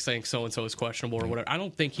over saying so-and-so is questionable or whatever. I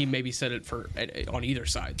don't think he maybe said it on either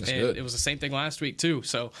side. That's and good. It was the same thing last week too.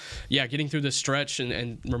 So, yeah, getting through this stretch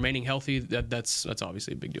and remaining healthy, that's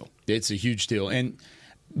obviously a big deal. It's a huge deal. And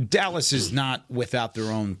Dallas is not without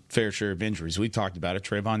their own fair share of injuries. We talked about it.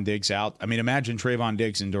 Trayvon Diggs out. I mean, imagine Trayvon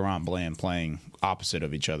Diggs and DaRon Bland playing opposite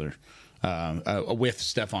of each other. With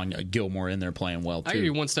Stephon Gilmore in there playing well, too. I give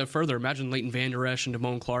you one step further. Imagine Leighton Vander Esch and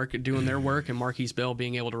Damone Clark doing their work and Marquise Bell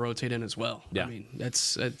being able to rotate in as well. Yeah. I mean,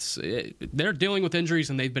 they're dealing with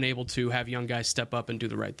injuries, and they've been able to have young guys step up and do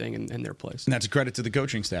the right thing in their place. And that's a credit to the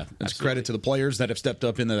coaching staff. That's a credit to the players that have stepped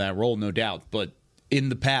up into that role, no doubt. But in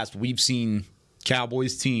the past, we've seen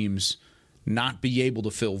Cowboys teams not be able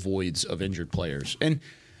to fill voids of injured players. And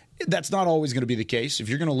that's not always going to be the case. If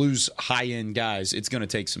you're going to lose high-end guys, it's going to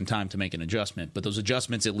take some time to make an adjustment. But those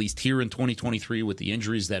adjustments, at least here in 2023, with the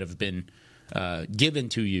injuries that have been given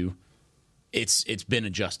to you, it's been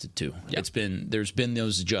adjusted to. Yeah. There's been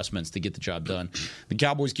those adjustments to get the job done. The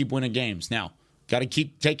Cowboys keep winning games. Now, got to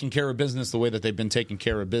keep taking care of business the way that they've been taking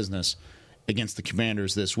care of business against the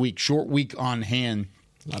Commanders this week. Short week on hand.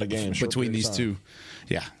 A lot of games between these two.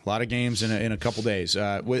 Yeah, a lot of games in a couple days.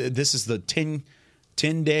 This is the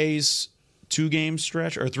 10 days, 2-game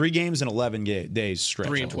stretch, or 3 games and 11 days stretch.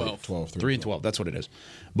 3 and 12. 3 and 12. That's what it is.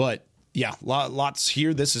 But yeah, lots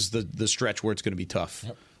here. This is the stretch where it's going to be tough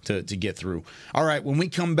to get through. All right, when we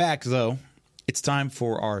come back though, it's time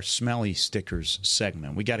for our smelly stickers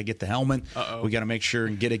segment. We got to get the helmet. Uh-oh. We got to make sure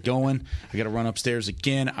and get it going. I got to run upstairs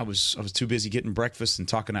again. I was too busy getting breakfast and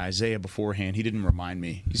talking to Isaiah beforehand. He didn't remind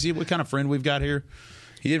me. You see what kind of friend we've got here?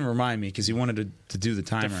 He didn't remind me because he wanted to do the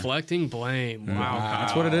timer. Deflecting blame. Wow.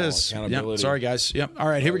 That's what it is. Accountability. Yep. Sorry, guys. Yep. All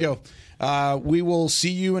right, here we go. We will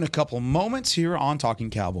see you in a couple moments here on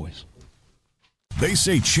Talking Cowboys. They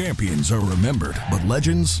say champions are remembered, but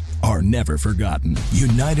legends are never forgotten.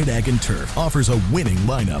 United Ag & Turf offers a winning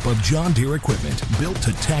lineup of John Deere equipment built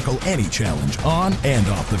to tackle any challenge on and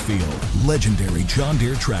off the field. Legendary John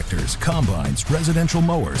Deere tractors, combines, residential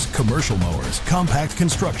mowers, commercial mowers, compact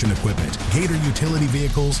construction equipment, Gator utility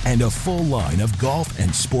vehicles, and a full line of golf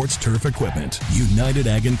and sports turf equipment. United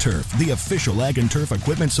Ag & Turf, the official Ag & Turf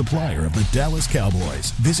equipment supplier of the Dallas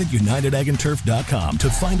Cowboys. Visit UnitedAgAndTurf.com to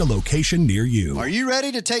find a location near you. Are you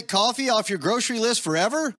ready to take coffee off your grocery list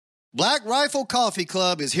forever? Black Rifle Coffee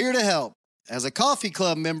Club is here to help. As a coffee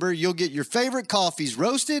club member, you'll get your favorite coffees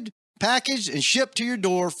roasted, packaged, and shipped to your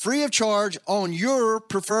door free of charge on your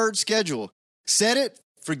preferred schedule. Set it,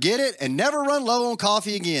 forget it, and never run low on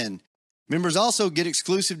coffee again. Members also get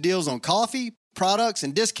exclusive deals on coffee, products,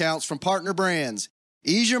 and discounts from partner brands.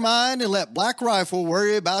 Ease your mind and let Black Rifle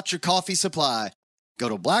worry about your coffee supply. Go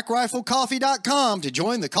to blackriflecoffee.com to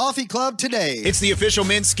join the coffee club today. It's the official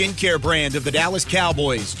men's skincare brand of the Dallas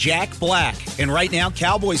Cowboys, Jack Black. And right now,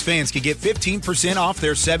 Cowboys fans can get 15% off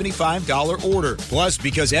their $75 order. Plus,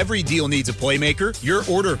 because every deal needs a playmaker, your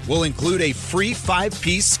order will include a free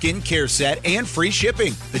 5-piece skincare set and free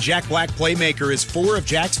shipping. The Jack Black Playmaker is 4 of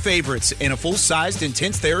Jack's favorites and a full-sized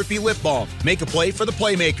intense therapy lip balm. Make a play for the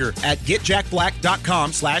Playmaker at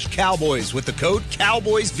getjackblack.com/Cowboys with the code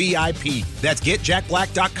CowboysVIP. That's getjackblack.com/Cowboys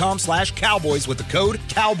with the code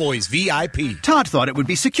CowboysVIP. Todd thought it would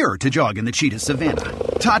be secure to jog in the cheetah savanna.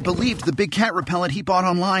 Todd believed the big cat repellent he bought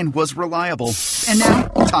online was reliable. And now,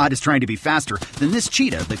 Todd is trying to be faster than this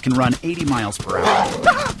cheetah that can run 80 miles per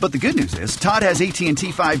hour. But the good news is, Todd has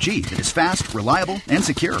AT&T 5G that is fast, reliable, and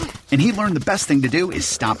secure. And he learned the best thing to do is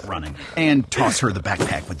stop running and toss her the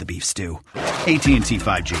backpack with the beef stew. AT&T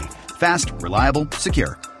 5G. Fast, reliable,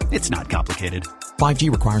 secure. It's not complicated. 5G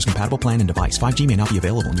requires compatible plan and device. 5G may not be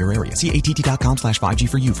available in your area. See att.com/5G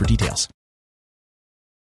for you for details.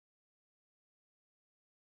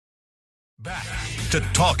 Back to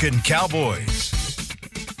Talkin' Cowboys.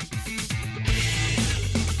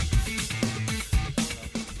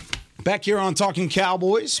 Back here on Talking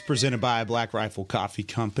Cowboys, presented by Black Rifle Coffee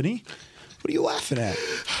Company. What are you laughing at?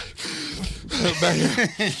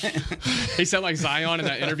 He sounded like Zion in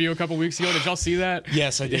that interview a couple weeks ago. Did y'all see that?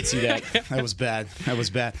 Yes, I did see that. That was bad.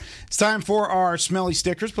 It's time for our smelly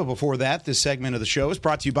stickers, but before that, this segment of the show is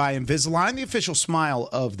brought to you by Invisalign, the official smile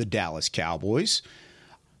of the Dallas Cowboys.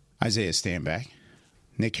 Isaiah Stanback,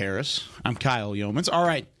 Nick Harris. I'm Kyle Yeomans. All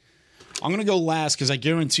right, I'm going to go last because I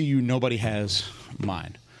guarantee you nobody has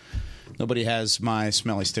mine. Nobody has my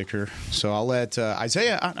smelly sticker, so I'll let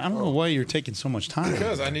Isaiah. I don't know why you're taking so much time.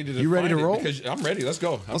 Because I needed to. You ready to roll? Because I'm ready. Let's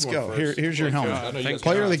go. Let's go. Here's your helmet.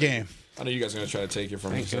 Player of the game. I know you guys are going to try to take it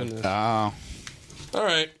from me. Oh. All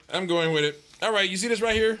right, I'm going with it. All right, you see this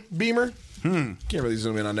right here, Beamer? Can't really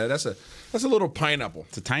zoom in on that. That's a little pineapple.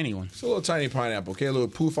 It's a tiny one. It's a little tiny pineapple. Okay, a little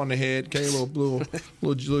poof on the head. Okay, a little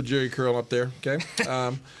Jerry curl up there. Okay,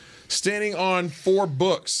 standing on 4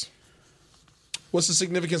 books. What's the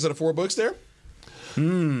significance of the 4 books there?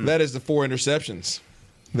 That is the 4 interceptions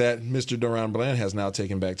that Mr. DaRon Bland has now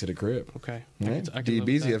taken back to the crib. Okay. Right?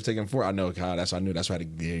 DBs, you have taken 4. I know, God. I knew. That's why.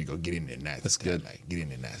 There you go. Get in there nice. That's good. Like, get in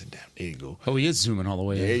there nice and down. There you go. Oh, he is zooming all the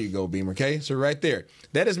way. There you go, Beamer. Okay, so right there.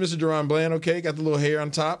 That is Mr. DaRon Bland. Okay, got the little hair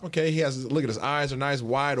on top. Okay, he has. Look at his eyes are nice,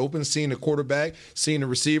 wide open, seeing the quarterback, seeing the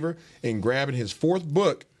receiver, and grabbing his 4th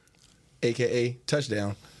book, aka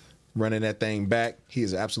touchdown. Running that thing back. He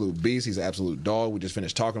is an absolute beast. He's an absolute dog. We just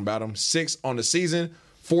finished talking about him. 6 on the season,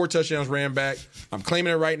 4 touchdowns ran back. I'm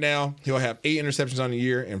claiming it right now. He'll have 8 interceptions on the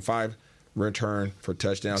year and 5 return for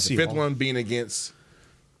touchdowns. The 5th one being against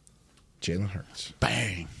Jalen Hurts.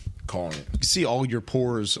 Bang. Calling it. You see all your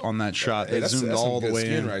pores on that shot. Hey, They zoomed all the way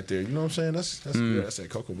skin in right there. You know what I'm saying? That's good. That's that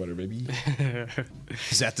cocoa butter, baby.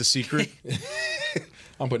 Is that the secret?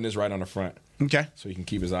 I'm putting this right on the front. Okay. So he can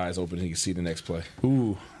keep his eyes open and he can see the next play.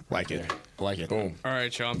 Ooh. Like it. Boom. All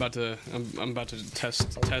right, y'all. I'm about to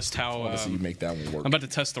test how. I want to see you make that one work. I'm about to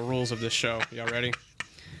test the rules of this show. Y'all ready?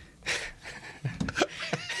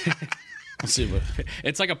 Let's see what.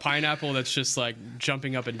 It's like a pineapple that's just like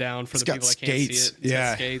jumping up and down for It's the got people that can't see skates. it. It's Yeah.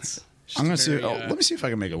 got skates. I'm gonna Very, see. Let me see if I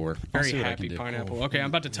can make it work. I'll Very see what I happy can do. pineapple. Okay, I'm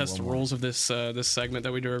about to test the rules of this segment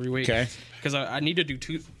that we do every week. Okay. Because I need to do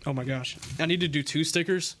 2. Oh my gosh, I need to do 2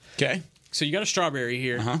 stickers. Okay. So you got a strawberry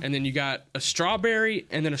here, and then you got a strawberry,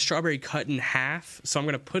 and then a strawberry cut in half. So I'm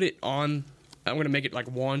gonna put it on. I'm gonna make it like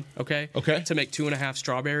 1. Okay. Okay. To make 2.5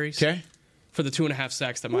 strawberries. Okay. For the 2.5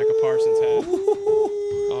 sacks that Michael Parsons had.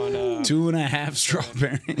 On 2.5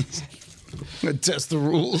 strawberries. I'm gonna test the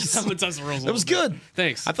rules. I'm gonna test the rules. That was good.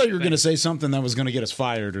 Thanks. I thought you were gonna say something that was gonna get us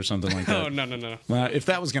fired or something like that. Oh no. Well, if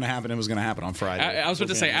that was gonna happen, it was gonna happen on Friday. I was about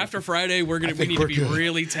to say after Friday we need to be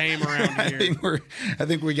really tame around here. I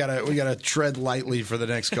think we gotta tread lightly for the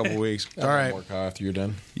next couple weeks. All right, More, Kyle, after you're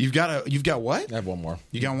done. You've got what? I have one more.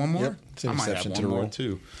 You got one more? Yep. It's an I might have exception one to the more rule.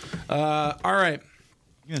 too. All right.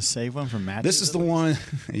 You gonna save one from Matt? This is the one.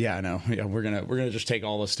 Yeah, I know. Yeah, we're gonna just take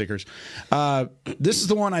all the stickers. This is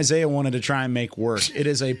the one Isaiah wanted to try and make work. It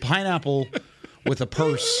is a pineapple with a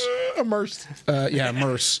purse. Immersed.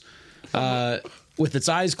 Immerse. With its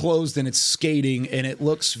eyes closed and it's skating, and it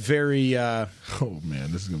looks very. Oh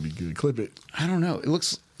man, this is gonna be good. Clip it. I don't know.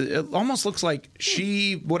 It almost looks like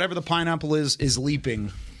whatever the pineapple is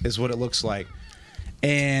leaping, is what it looks like.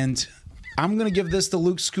 And I'm gonna give this to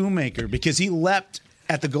Luke Schoonmaker because he leapt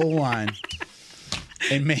at the goal line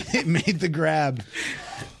and made the grab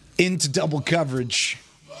into double coverage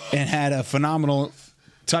and had a phenomenal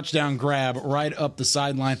touchdown grab right up the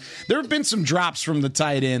sideline. There have been some drops from the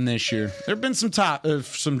tight end this year. There have been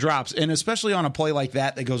some drops, and especially on a play like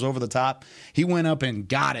that goes over the top. He went up and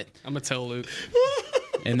got it. I'm gonna tell Luke.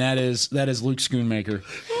 And that is Luke Schoonmaker.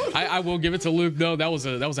 I will give it to Luke though. That was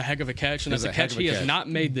a heck of a catch, and that's a catch he has not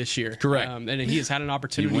made this year. Correct. And he has had an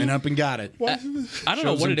opportunity. He went up and got it. I don't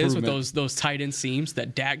know what it is with those tight end seams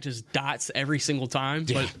that Dak just dots every single time.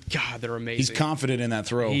 Yeah. But God, they're amazing. He's confident in that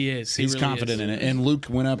throw. He is. He's really confident in it. And Luke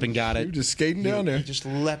went up and got it. He was just skating down there. He just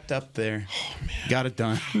leapt up there. Oh man, got it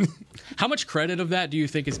done. How much credit of that do you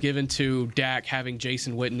think is given to Dak having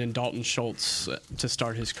Jason Witten and Dalton Schultz to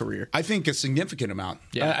start his career? I think a significant amount.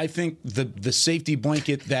 Yeah. I think the safety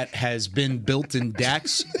blanket that has been built in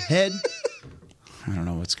Dak's head, I don't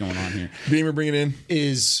know what's going on here. Beamer, bring it in.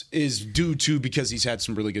 Is due to because he's had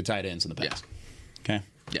some really good tight ends in the past. Yeah. Okay.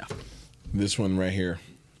 Yeah. This one right here.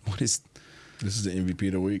 What is? This is the MVP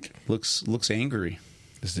of the week. Looks angry.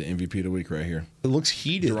 This is the MVP of the week right here. It looks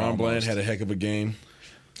heated. DaRon almost. Bland had a heck of a game.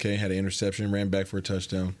 Okay, had an interception, ran back for a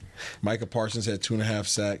touchdown. Micah Parsons had 2.5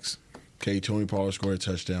 sacks. Okay, Tony Pollard scored a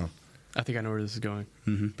touchdown. I think I know where this is going.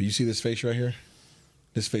 Mm-hmm. But you see this face right here?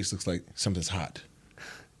 This face looks like something's hot.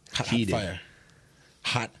 Hot fire.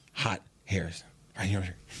 Hot hairs. Right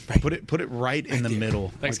here. Right. Put it right in the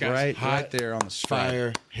middle. Thanks, guys. Right there on the stripe.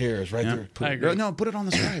 Fire hairs right there. I agree. No, put it on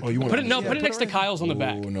the stripe. Oh, you want Put it next to Kyle's on the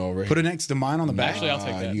back. Oh, no, right Put it next to mine on the back. Actually, I'll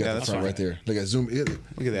take that. You got that's the front fine. right there. Look at zoom.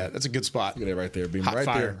 Look Look at that. That's a good spot. at that right there. Beam Hot right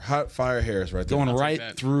fire. there. Hot fire hairs right there. Going take right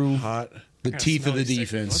that. through hot the teeth of the smelly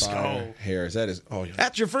defense. Let's go. hairs. That is. Oh, yeah.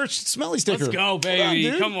 That's your first smelly sticker. Let's go, Hold baby. on,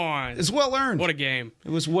 dude. Come on. It's well earned. What a game.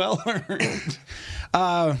 It was well earned.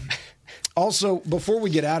 Also, before we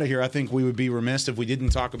get out of here, I think we would be remiss if we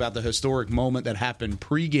didn't talk about the historic moment that happened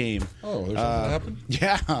pregame. Oh, there's something that happened?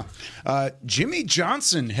 Yeah. Jimmy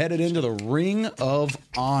Johnson headed into the Ring of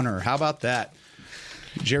Honor. How about that?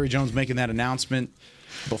 Jerry Jones making that announcement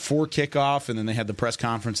before kickoff, and then they had the press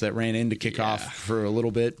conference that ran into kickoff for a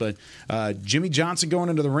little bit. But Jimmy Johnson going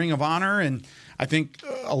into the Ring of Honor, and I think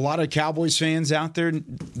a lot of Cowboys fans out there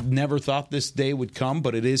never thought this day would come,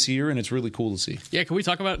 but it is here, and it's really cool to see. Yeah, can we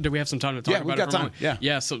talk about it? Do we have some time to talk Yeah, about we've it? got for a time. moment?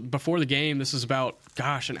 Yeah, so before the game, this is about,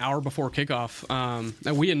 an hour before kickoff.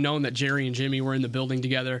 And we had known that Jerry and Jimmy were in the building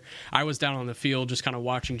together. I was down on the field just kind of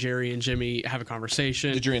watching Jerry and Jimmy have a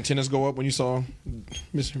conversation. Did your antennas go up when you saw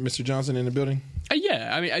Mr. Johnson in the building? Yeah,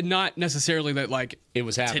 I mean, not necessarily that, like, it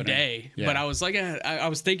was happening today, yeah. But I was like, I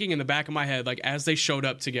was thinking in the back of my head, like, as they showed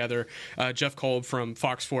up together, Jeff Kolb from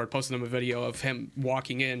Fox 4 posted them a video of him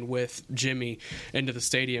walking in with Jimmy into the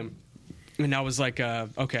stadium. And I was like,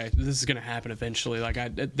 okay, this is going to happen eventually.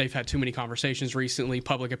 Like, they've had too many conversations recently,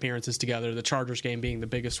 public appearances together, the Chargers game being the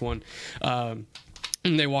biggest one.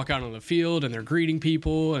 And they walk out on the field and they're greeting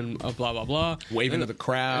people and blah, blah, blah. Waving to the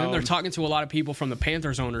crowd. And they're talking to a lot of people from the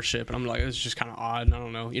Panthers ownership. And I'm like, this is just kind of odd. And I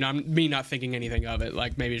don't know. Me not thinking anything of it.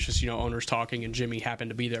 Like, maybe it's just, owners talking and Jimmy happened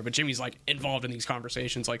to be there. But Jimmy's, like, involved in these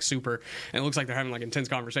conversations, like, super. And it looks like they're having, like, intense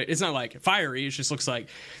conversation. It's not, like, fiery. It just looks like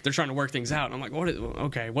they're trying to work things out. And I'm like,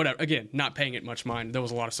 okay, whatever. Again, not paying it much mind. There was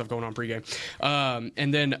a lot of stuff going on pregame.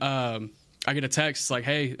 And then I get a text like,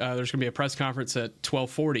 hey, there's going to be a press conference at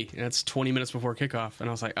 12:40, and it's 20 minutes before kickoff. And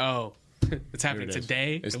I was like, oh, it's happening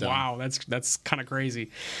today? Wow, that's kind of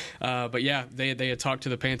crazy. But yeah, they had talked to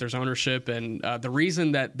the Panthers ownership, and the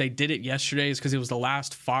reason that they did it yesterday is because it was the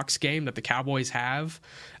last Fox game that the Cowboys have,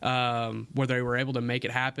 where they were able to make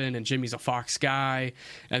it happen, and Jimmy's a Fox guy,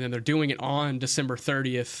 and then they're doing it on December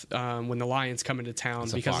 30th when the Lions come into town.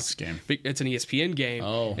 It's a Fox game. It's an ESPN game,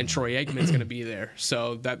 and Troy Aikman's going to be there,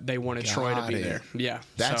 so that they wanted Troy to be there. Yeah,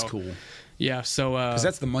 that's cool. Yeah, so because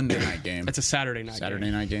that's the Monday night game. It's a Saturday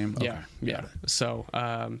night game. Okay. Yeah. So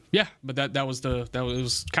but that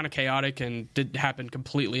was kind of chaotic and did happen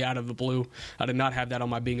completely out of the blue. I did not have that on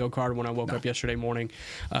my bingo card when I woke up yesterday morning.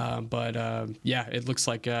 But it looks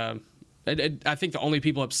like. I think the only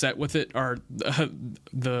people upset with it are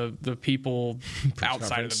the people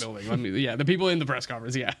outside of the building. The people in the press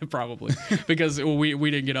conference. Yeah, probably because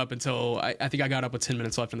we didn't get up until I think I got up with 10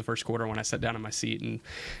 minutes left in the first quarter when I sat down in my seat, and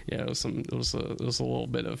it was a little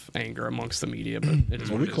bit of anger amongst the media. But it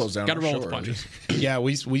is what we it is. closed down. Got to roll with the show, punches. Yeah,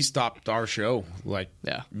 we stopped our show.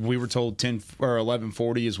 We were told 10 or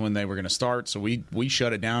 11:40 is when they were going to start, so we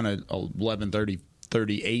shut it down at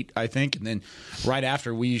 11:38, I think, and then right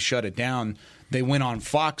after we shut it down, they went on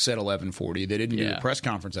Fox at 11:40. They didn't do a press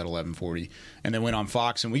conference at 11:40, and they went on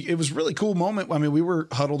Fox. And it was a really cool moment. I mean, we were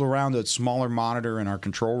huddled around a smaller monitor in our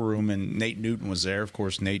control room, and Nate Newton was there. Of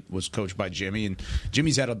course, Nate was coached by Jimmy, and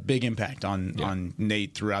Jimmy's had a big impact on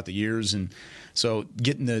Nate throughout the years. And so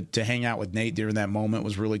getting to hang out with Nate during that moment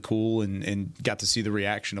was really cool, and got to see the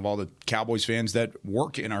reaction of all the Cowboys fans that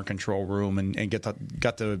work in our control room and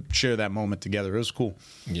got to share that moment together. It was cool.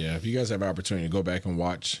 Yeah, if you guys have an opportunity to go back and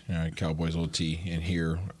watch Cowboys OT and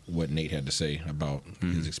hear what Nate had to say about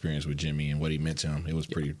his experience with Jimmy and what he meant to him, it was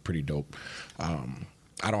pretty dope.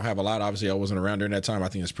 I don't have a lot. Obviously, I wasn't around during that time. I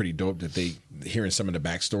think it's pretty dope that hearing some of the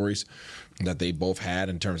backstories that they both had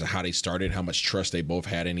in terms of how they started, how much trust they both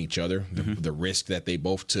had in each other, the risk that they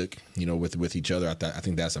both took, with each other. I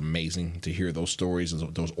think that's amazing to hear those stories,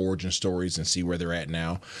 those origin stories, and see where they're at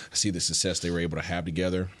now. See the success they were able to have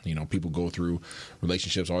together. People go through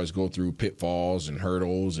relationships, always go through pitfalls and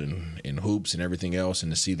hurdles and hoops and everything else,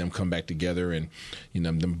 and to see them come back together and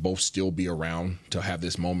them both still be around to have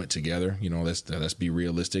this moment together. Let's be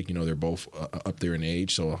realistic. They're both up there in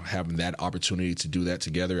age, so having that opportunity to do that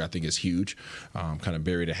together, I think is huge. Kind of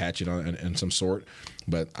buried a hatchet in some sort,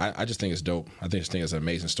 but I just think it's dope. I think it's an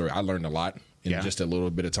amazing story. I learned a lot in just a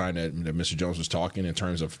little bit of time that Mr. Jones was talking in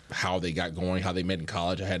terms of how they got going, how they met in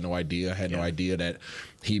college. I had no idea. I had no idea that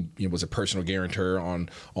he was a personal guarantor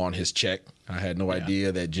on his check. I had no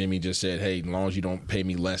idea that Jimmy just said, "Hey, as long as you don't pay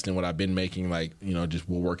me less than what I've been making, just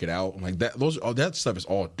we'll work it out." Like that. That stuff is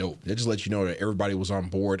all dope. It just lets you know that everybody was on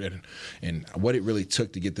board and what it really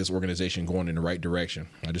took to get this organization going in the right direction.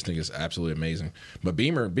 I just think it's absolutely amazing. But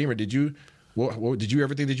Beamer, did you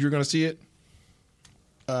ever think that you were going to see it?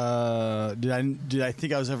 Did I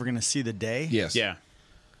think I was ever going to see the day? Yes. Yeah.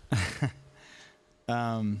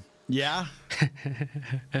 Yeah.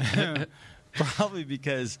 Probably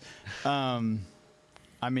because, the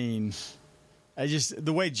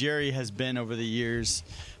way Jerry has been over the years,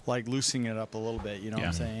 like loosening it up a little bit, you know what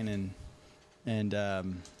I'm saying? And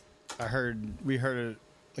we heard it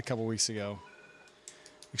a couple weeks ago.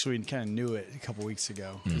 Actually, we kind of knew it a couple weeks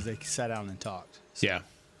ago because they sat down and talked. So, yeah.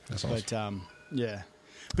 That's awesome. But, yeah.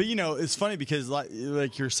 But, it's funny because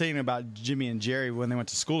like you're saying about Jimmy and Jerry when they went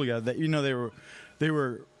to school together, that, they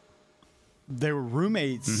were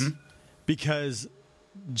roommates because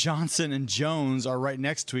Johnson and Jones are right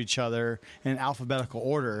next to each other in alphabetical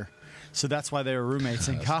order. So that's why they were roommates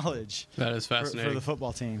in college. That is fascinating for the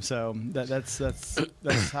football team. So that's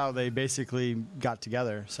how they basically got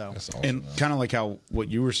together. So awesome, and kind of like how what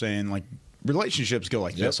you were saying, like relationships go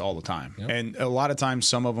like this all the time, and a lot of times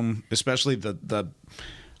some of them, especially the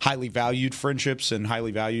highly valued friendships and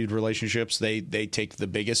highly valued relationships, they take the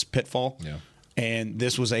biggest pitfall. Yeah. And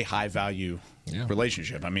this was a high value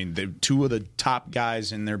relationship. I mean, they're two of the top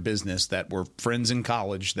guys in their business that were friends in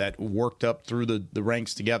college that worked up through the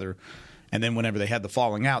ranks together. And then whenever they had the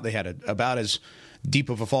falling out, they had about as deep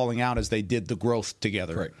of a falling out as they did the growth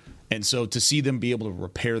together. Right. And so to see them be able to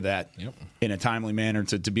repair that in a timely manner,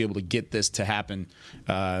 to be able to get this to happen,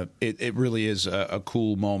 it really is a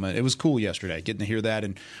cool moment. It was cool yesterday getting to hear that.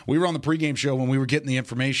 And we were on the pregame show when we were getting the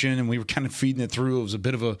information and we were kind of feeding it through. It was a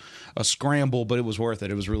bit of a scramble, but it was worth it.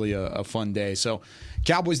 It was really a fun day. So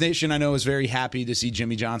Cowboys Nation, I know, is very happy to see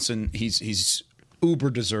Jimmy Johnson. He's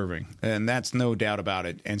uber deserving, and that's no doubt about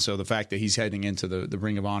it. And so the fact that he's heading into the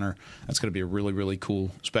Ring of Honor, that's going to be a really, really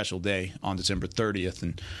cool special day on December 30th.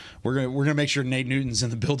 And we're gonna make sure Nate Newton's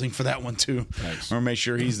in the building for that one too. Nice. We're gonna make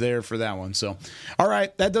sure he's there for that one. So, all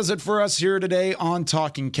right, that does it for us here today on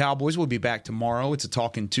Talking Cowboys. We'll be back tomorrow. It's a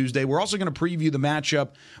Talking Tuesday. We're also going to preview the matchup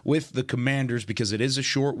with the Commanders because it is a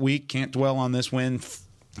short week. Can't dwell on this win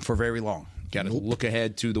for very long. Got to look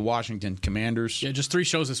ahead to the Washington Commanders. Yeah, just 3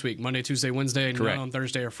 shows this week: Monday, Tuesday, Wednesday, and Correct. none on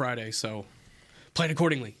Thursday or Friday. So plan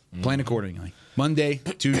accordingly. Plan accordingly. Monday,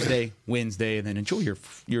 Tuesday, Wednesday, and then enjoy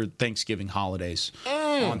your Thanksgiving holidays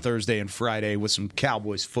on Thursday and Friday with some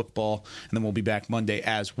Cowboys football. And then we'll be back Monday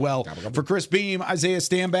as well. For Chris Beam, Isaiah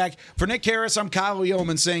Stanback, for Nick Harris, I'm Kyle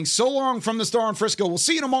Yeoman saying so long from the Star in Frisco. We'll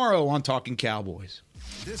see you tomorrow on Talking Cowboys.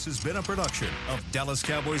 This has been a production of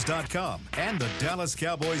DallasCowboys.com and the Dallas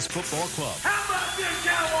Cowboys Football Club. How about this,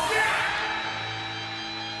 Cowboys? Yeah!